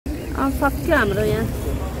सक्यो हाम्रो यहाँ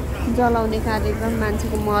जलाउने कार्यक्रम।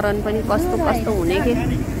 मान्छेको मरण पनि कस्तो कस्तो हुने के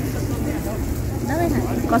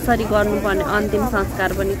कसरी गर्नुपर्ने अन्तिम संस्कार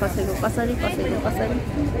पनि कसैको कसरी कसैको कसरी।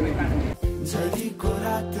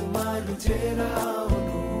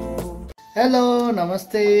 हेलो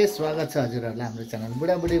नमस्ते, स्वागत छ हजुरहरूलाई हाम्रो च्यानल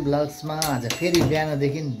बुडाबुडी ब्लग्समा। आज फेरि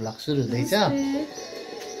बिहानदेखि ब्लग सुरु हुँदैछ।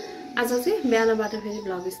 आज चाहिँ बिहानबाट फेरि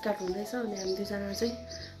ब्लग स्टार्ट हुँदैछ अनि हामी दुईजना चाहिँ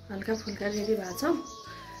हल्का फुल्का रेडी भएको छौँ।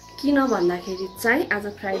 किन भन्दाखेरि चाहिँ आज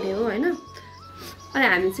फ्राइडे हो होइन। अनि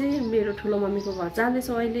हामी चाहिँ मेरो ठुलो मम्मीको घर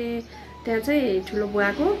जाँदैछौँ अहिले। त्यहाँ चाहिँ ठुलो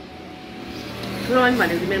बुवाको, ठुलो मम्मी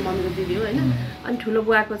भनेको मेरो मम्मीको दिदी हो होइन। अनि ठुलो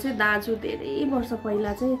बुवाको चाहिँ दाजु धेरै वर्ष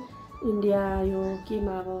पहिला चाहिँ इन्डिया यो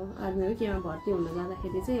केमा अब आर्मी हो केमा भर्ती हुन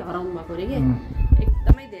जाँदाखेरि चाहिँ हराउनु भएको अरे कि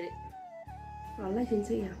एकदमै धेरै हल्ला खिन्छ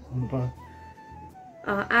यहाँ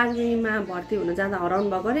आर्मीमा भर्ती हुन जाँदा हराउनु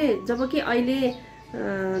भएको अरे। जब कि अहिले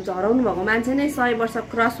हराउनु भएको मान्छे नै 100 वर्ष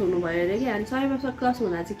क्रस हुनुभयो अरे कि। अनि 100 वर्ष क्रस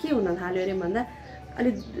हुँदा चाहिँ के हुन थाल्यो अरे भन्दा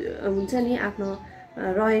अलिक हुन्छ नि आफ्नो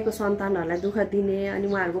रहेको सन्तानहरूलाई दुःख दिने अनि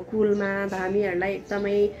उहाँहरूको कुलमा धामीहरूलाई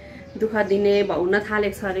एकदमै दुःख दिने हुन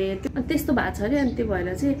थालेको छ अरे। त्यस्तो भएको छ अरे। अनि त्यो भएर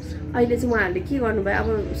चाहिँ अहिले चाहिँ उहाँहरूले के गर्नुभयो, अब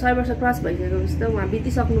 100 वर्ष क्रस भइसकेपछि त उहाँ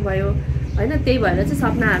बितिसक्नुभयो होइन। त्यही भएर चाहिँ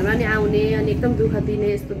सपनाहरूमा नि आउने अनि एकदम दुःख दिने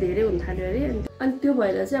यस्तो धेरै हुन थाल्यो अरे। अनि त्यो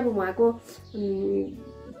भएर चाहिँ अब उहाँको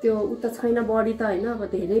त्यो उता छैन बढी त होइन, अब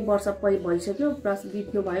धेरै वर्ष भइसक्यो प्लस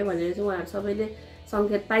बित्नु भयो भनेर चाहिँ उहाँहरू सबैले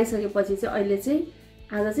सङ्केत पाइसकेपछि चाहिँ अहिले चाहिँ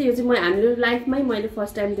आज चाहिँ यो चाहिँ हाम्रो लाइफमै मैले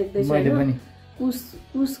फर्स्ट टाइम देख्दैछु होइन।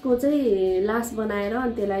 कुसको चाहिँ लास बनाएर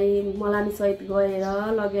अनि त्यसलाई मलामी सहित गएर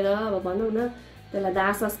लगेर अब भनौँ न त्यसलाई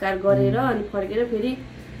दाह संस्कार गरेर अनि फर्केर फेरि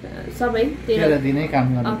सबै 13 दिनै काम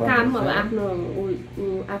अब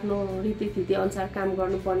आफ्नो रीतिथिति अनुसार काम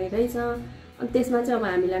गर्नुपर्ने रहेछ। अनि त्यसमा चाहिँ अब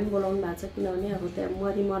हामीलाई पनि बोलाउनु भएको छ किनभने अब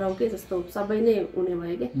त्यहाँ मरौकै जस्तो सबै नै हुने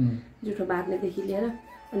भयो कि जुठो बाँध्नेदेखि लिएर।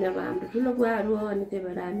 अनि अब हाम्रो ठुलो बुवाहरू हो अनि त्यही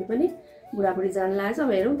भएर हामी पनि बुढाबुढी जान लागेको छ।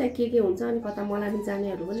 अब हेरौँ त्यहाँ के हुन्छ अनि कता मलामी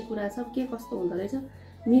जानेहरू पनि कुरा छ के कस्तो हुँदो रहेछ।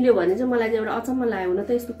 मिल्यो भने चाहिँ मलाई चाहिँ एउटा अचम्म लाग्यो। हुन त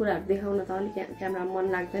यस्तो कुराहरू देखाउन त अलिक क्यामेरामा मन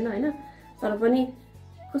लाग्दैन होइन, तर पनि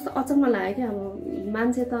कस्तो अचम्म लाग्यो क्या। अब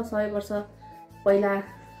मान्छे त 100 वर्ष पहिला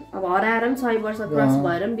अब हराएर पनि 100 वर्ष क्रस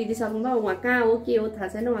भएर पनि बितिसक्नुभयो। उहाँ कहाँ हो के हो थाहा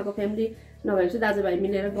छैन। उहाँको फ्यामिली नभएपछि दाजुभाइ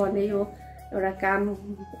मिलेर गर्ने यो एउटा काम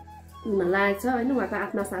हुन लागेको छ होइन उहाँको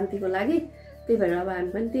आत्मा शान्तिको लागि। त्यही भएर अब हामी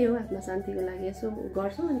पनि त्यही हो आत्मा शान्तिको लागि यसो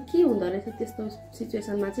गर्छौँ। अनि के हुँदो रहेछ त्यस्तो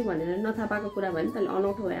सिचुएसनमा चाहिँ भनेर नथाहा पाएको कुरा भयो नि त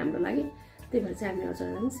अनौठो भयो हाम्रो लागि। त्यही भएर चाहिँ हामी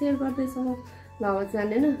हजुरहरूलाई पनि सेयर गर्दैछौँ। ल अब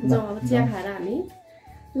जान्दैन जाउँ अब चिया खाएर हामी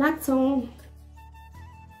लाग्छौँ।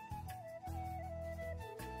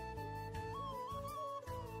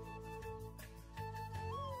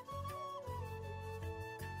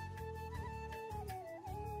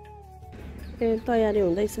 ए तयारी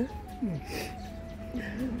हुँदैछ।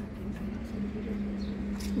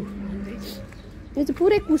 यो चाहिँ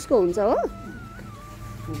पुरै कुसको हुन्छ हो,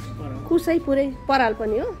 कुसै पुरै पराल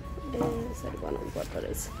पनि हो। ए यसरी बनाउनु पर्दो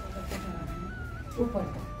रहेछ।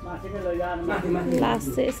 लास्ट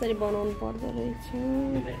चाहिँ यसरी बनाउनु पर्दो रहेछ।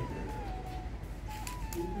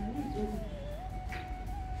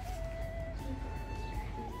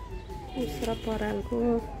 कुस र परालको।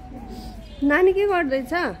 नानी के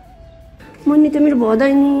गर्दैछ? मनी त मेरो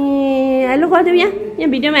भदैनी हेलो गरिदेऊ यहाँ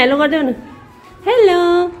भिडियोमा हेलो गरिदेऊ न। हेलो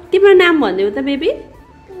तिम्रो नाम भनिदेऊ त बेबी।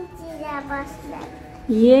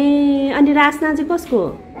 ए अनि रासना चाहिँ कसको?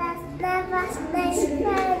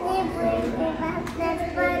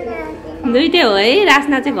 दुइटै हो है।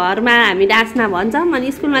 रासना चाहिँ घरमा हामी रासना भन्छौँ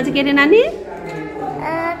अनि स्कुलमा चाहिँ के अरे नानी?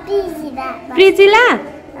 प्रिजिला।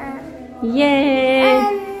 ए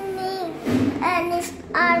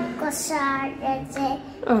अर्को सरले चाहिँ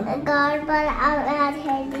घरबाट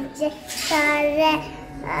आउँदाखेरि चाहिँ सरले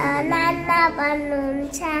नाना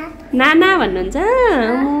भन्नुहुन्छ। नाना भन्नुहुन्छ?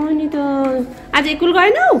 अनि त आज स्कुल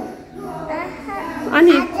गएनौ?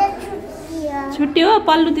 अनि छुट्टी हो।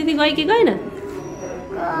 पल्लु दिदी गयो कि गएन?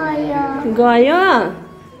 गयो।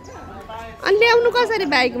 अनि ल्याउनु कसरी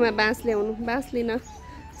बाइकमा? बाँस ल्याउनु, बाँस लिन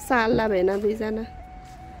साल्ला भएन दुईजना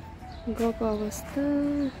गएको अवस्था।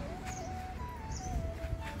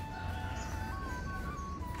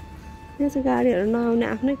 यो चाहिँ गाडीहरू नआउने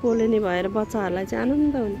आफ्नै कोलोनी भएर बच्चाहरूलाई चाहिँ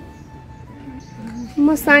आनन्द हुने।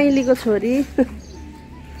 म साइलीको छोरी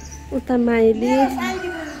उता माइली।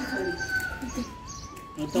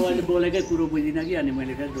 तपाईँले बोलेकै कुरो बुझिनँ कि अनि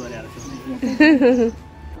मैले फेरि दोहोऱ्याएको छु।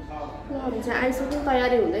 आइसक्यो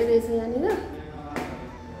तयारी हुँदै रहेछ यहाँनिर।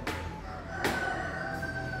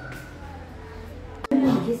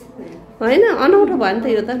 होइन अनौठो भयो नि त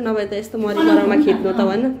यो त, नभए त यस्तो मरिमराउमा खिच्नु त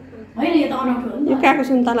भएन। यो काको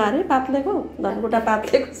सुन्तला अरे पातलेको धनकुटा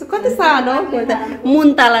पातलेको कति सानो हो,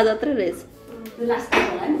 मुन्ताला जत्रै रहेछ।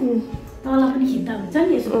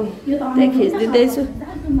 त्यही खिचिदिँदैछु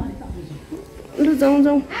लु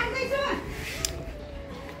जाउँ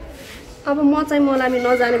अब म चाहिँ मलामी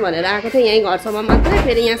नजाने भनेर आएको थिएँ यहीँ घरसम्म मात्रै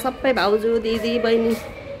फेरि यहाँ सबै भाउजू दिदी बहिनी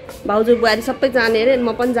भाउजू बुहारी सबै जाने अरे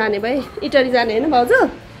म पनि जाने भए इटरी जाने होइन भाउजू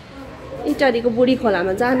इटरीको बुढी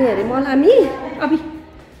खोलामा जाने अरे मलामी अब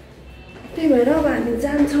त्यही भएर अब हामी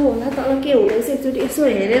जान्छौँ होला तल के हुँदैछ एकचोटि यसो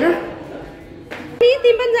हेरेर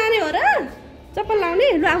तिमी पनि जाने हो र चप्पल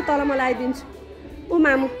लाउने लु आऊ तल म लगाइदिन्छु ऊ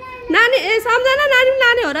मामु नानी ए सम्झना नानी पनि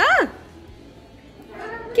लाने हो र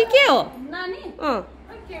के हो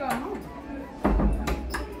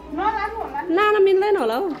लान मिल्दैन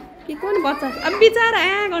होला हौ के को नि बच्चा अब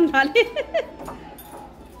बिचारा गर्नु थाले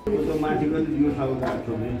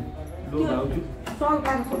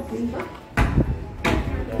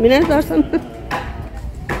मिना दर्शन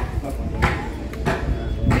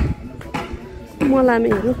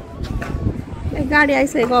मलामीहरू ए गाडी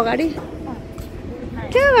आइसकेको अगाडि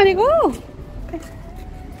के गरेको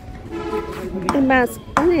बाँस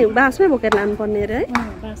अनि बाँसमै बोकेर लानुपर्ने अरे है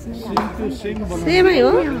सेमै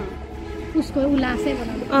हो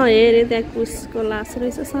हेरेँ त्यहाँ कुसको लास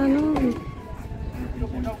रहेछ सानो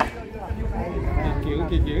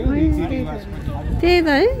त्यही त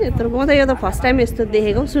है यत्रो म त यो त फर्स्ट टाइम यस्तो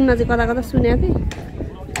देखेको सुन्न चाहिँ कता कता सुनेको थिएँ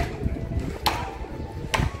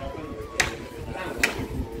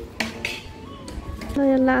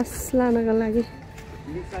यो लास लानको लागि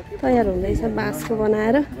तयार हुँदैछ बाँसको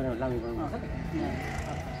बनाएर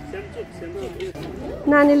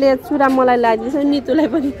नानीले चुरा मलाई लगाइदिन्छ नितुलाई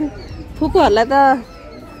पनि फुपूहरूलाई त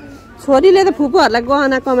छोरीले त फुपूहरूलाई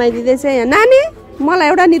गहना कमाइदिँदैछ यहाँ नानी मलाई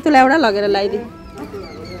एउटा नितुलाई एउटा लगेर लगाइदिनु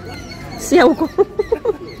स्याउको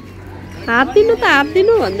हात दिनु त हात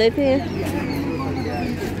दिनु भन्दै थिएँ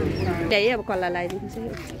त्यही अब कसलाई लगाइदिन्छ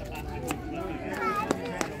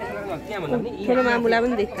ठुलो मामुलाई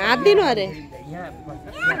पनि देख हात दिनु अरे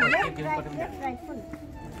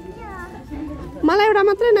मलाई एउटा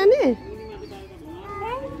मात्रै नानी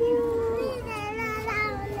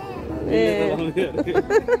ए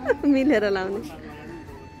मिलेर लाउने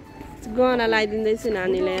गहना लगाइदिँदैछु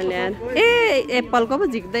नानीले ल्याएर ए एप्पलको पो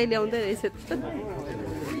झिक्दै ल्याउँदै रहेछ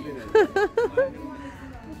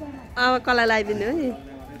अब कसलाई लगाइदिनु है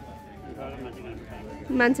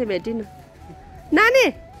मान्छे भेटिनु नानी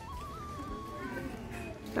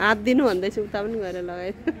हात दिनु भन्दैछु उता पनि गएर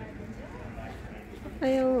लगाइदिनु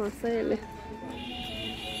अयो हँसैले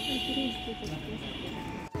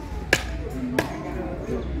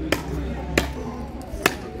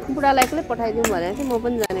बुढालाई एक्लै पठाइदिउँ भनेको थिएँ म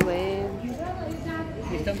पनि जाने भएँ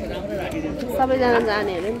सबैजना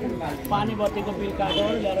जाने अरे नि त पानी बत्तीको बिल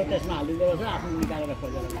काटेर ल्याएर त्यसमा हालिदिँदो रहेछ आफ्नो निकालेर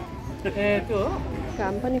खोजेर ए त्यो हो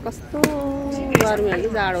काम पनि कस्तो गर्मी हो कि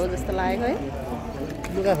जाडो हो जस्तो लागेको है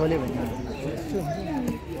लुगा खोल्यो भने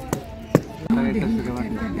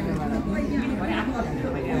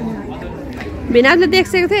भिनाजले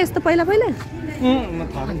देखिसकेको थियो यस्तो पहिला पहिला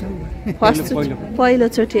फर्स्ट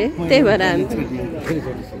पहिलोचोटि है त्यही भएर हामी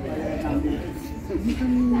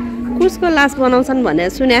कुसको लास बनाउँछन् भनेर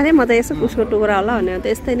सुनेको थिएँ म त यसो कुसको टुक्रा होला भनेर त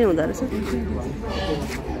यस्तै नै हुँदो रहेछ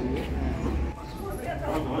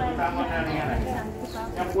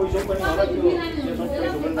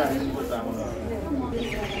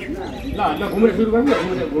ल घुमेर सुरु गरौँ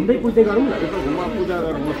न घुम्दै पुज्दै गरौँ न घुमा पूजा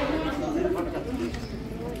गरौँ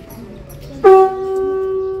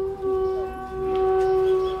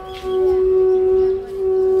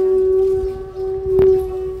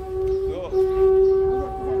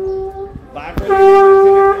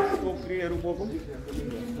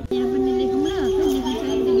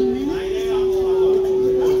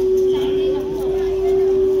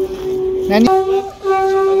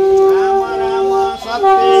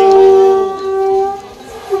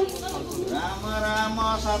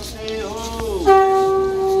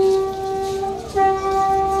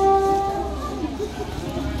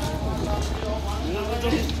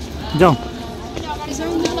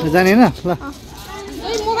जाउँ जाने होइन ल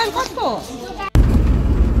मोबाइल कसको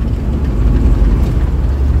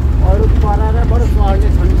अरू पराएर बरु सर्ने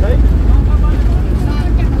छन् है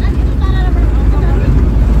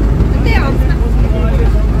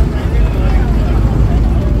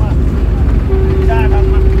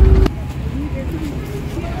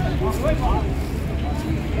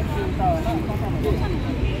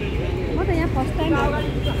म त यहाँ फर्स्ट टाइम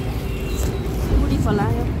बुढी खोला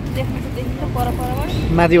देख्नु त देखिन्छ पर परबाट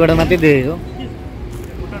माथिबाट मात्रै देखेको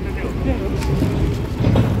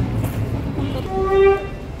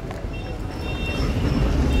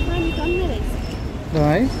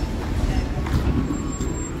है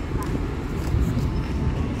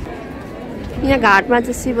यहाँ घाटमा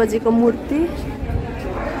चाहिँ शिवजीको मूर्ति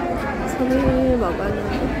सबै भगवान्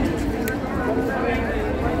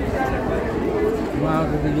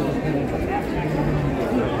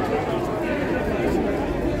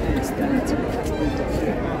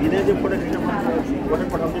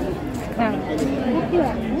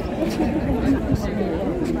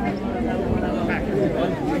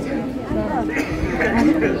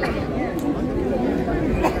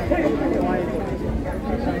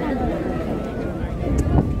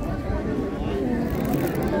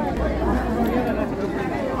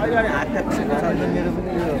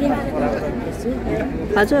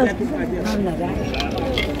हजुर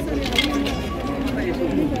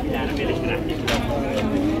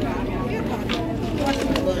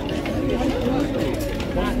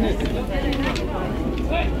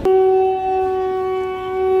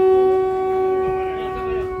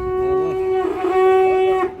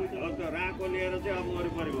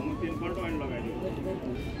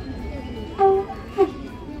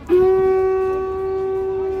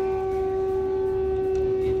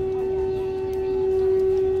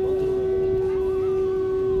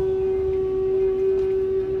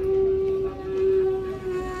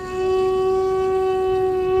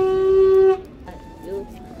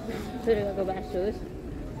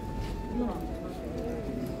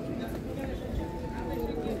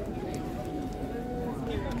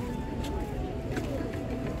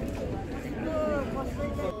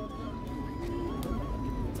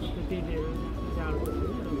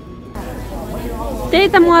त्यही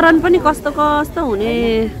त मरण पनि कस्तो कस्तो हुने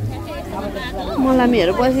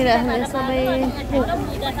मलामीहरू बसिरहेको सबै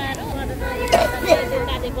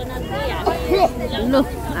लु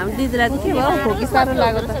हाम्रो दिदीलाई त के भयो खोकी साह्रो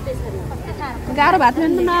लाग्यो त गाह्रो भएको थियो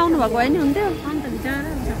नि त नआउनु भएको भए नि हुन्थ्यो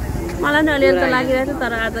मलाई नि अलिअलि त लागिरहेको थियो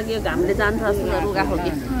तर आज यो घामले जान्छ जस्तो रुगा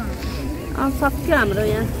खोकी अब सक्यो हाम्रो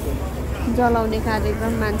यहाँ जलाउने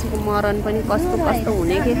कार्यक्रम मान्छेको मरण पनि कस्तो कस्तो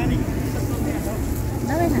हुने के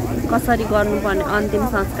कसरी गर्नुपर्ने अन्तिम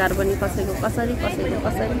संस्कार पनि कसैको कसरी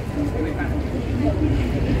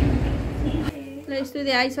ल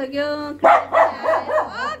स्तुति आइसक्यो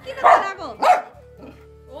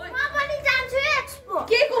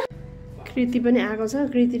कृति पनि आएको छ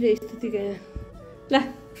कृति र स्तुति ल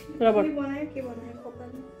रबर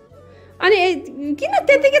अनि किन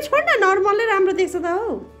त्यतिकै छोड न नर्मलै राम्रो देख्छ त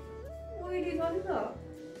हो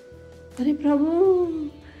अरे प्रभु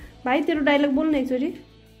भाइ तेरो डायलॉग बोल्न एकचोटि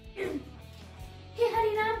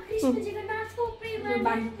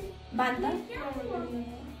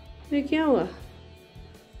ये क्या हुआ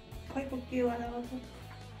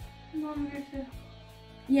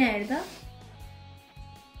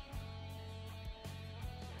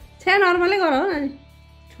छ्या नर्मलै गर हो नानी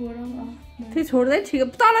त्यो छोड्दै ठिक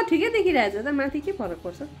तल ठिकै देखिरहेछ त माथि के फरक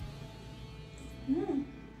पर्छ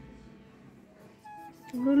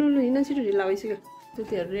लु हिँड्न छिटो ढिला भइसक्यो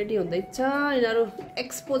जुतीहरू रेडी हुँदैछ यिनीहरू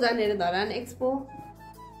एक्सपो जाने अरे धरान एक्सपो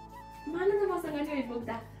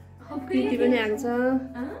कृति पनि आएको छ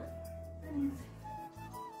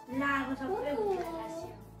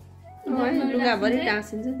लुगाभरि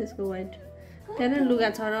टाँसिन्छ त्यसको वाइट त्यहाँ लुगा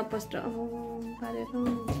छ र पोस्ट पारेर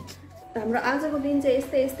हाम्रो आजको दिन चाहिँ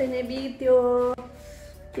यस्तै नै बित्यो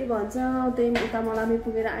के भन्छ त्यही उता मलामी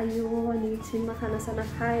पुगेर आइयो अनि एकछिनमा खानासाना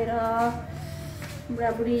खाएर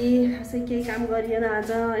बुढाबुढी खासै केही काम गरिएन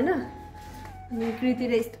आज होइन अनि कृति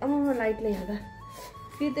र लाइटले हेर्दा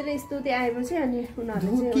कृति र स्तुति आएपछि अनि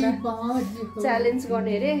उनीहरूले चाहिँ एउटा च्यालेन्ज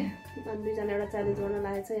गर्ने अरे अनि दुईजना एउटा च्यालेन्ज गर्न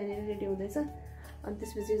लागेको छ यहाँनिर रेडी हुँदैछ अनि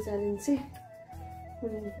त्यसपछि च्यालेन्ज चाहिँ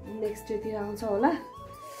नेक्स्ट डेतिर आउँछ होला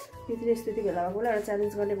कृति र स्तुति भेला भएको एउटा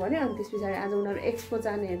च्यालेन्ज गर्ने भन्यो अनि त्यस पछाडि आज उनीहरू एक्सपो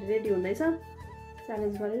जाने रेडी हुँदैछ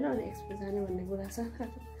च्यालेन्ज गरेर अनि एक्सपो जाने भन्ने कुरा छ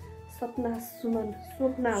सपना सुमन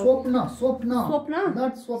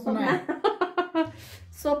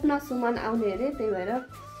स्वप्न सुमन आउने अरे त्यही भएर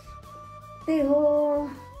त्यही हो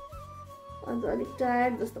अन्त अलिक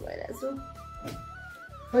टायर्ड जस्तो भइरहेको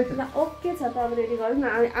छु ल ओके छ त अब रेडी गरौँ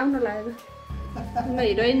न आउन लाग्यो म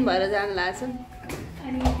हिरोइन भएर जानु लागेको छु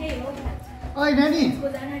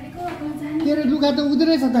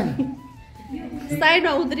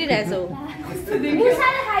साइडमा उद्रिरहेछ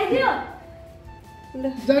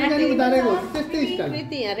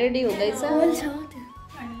कृति यहाँ रेडी हुँदैछ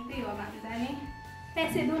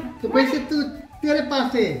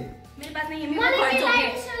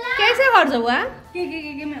कैसे खर्च हुआ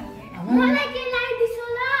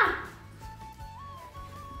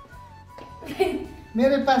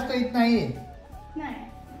मेरे पास तो इतना ही है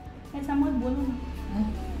ऐसा मत बोलो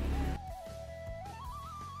ना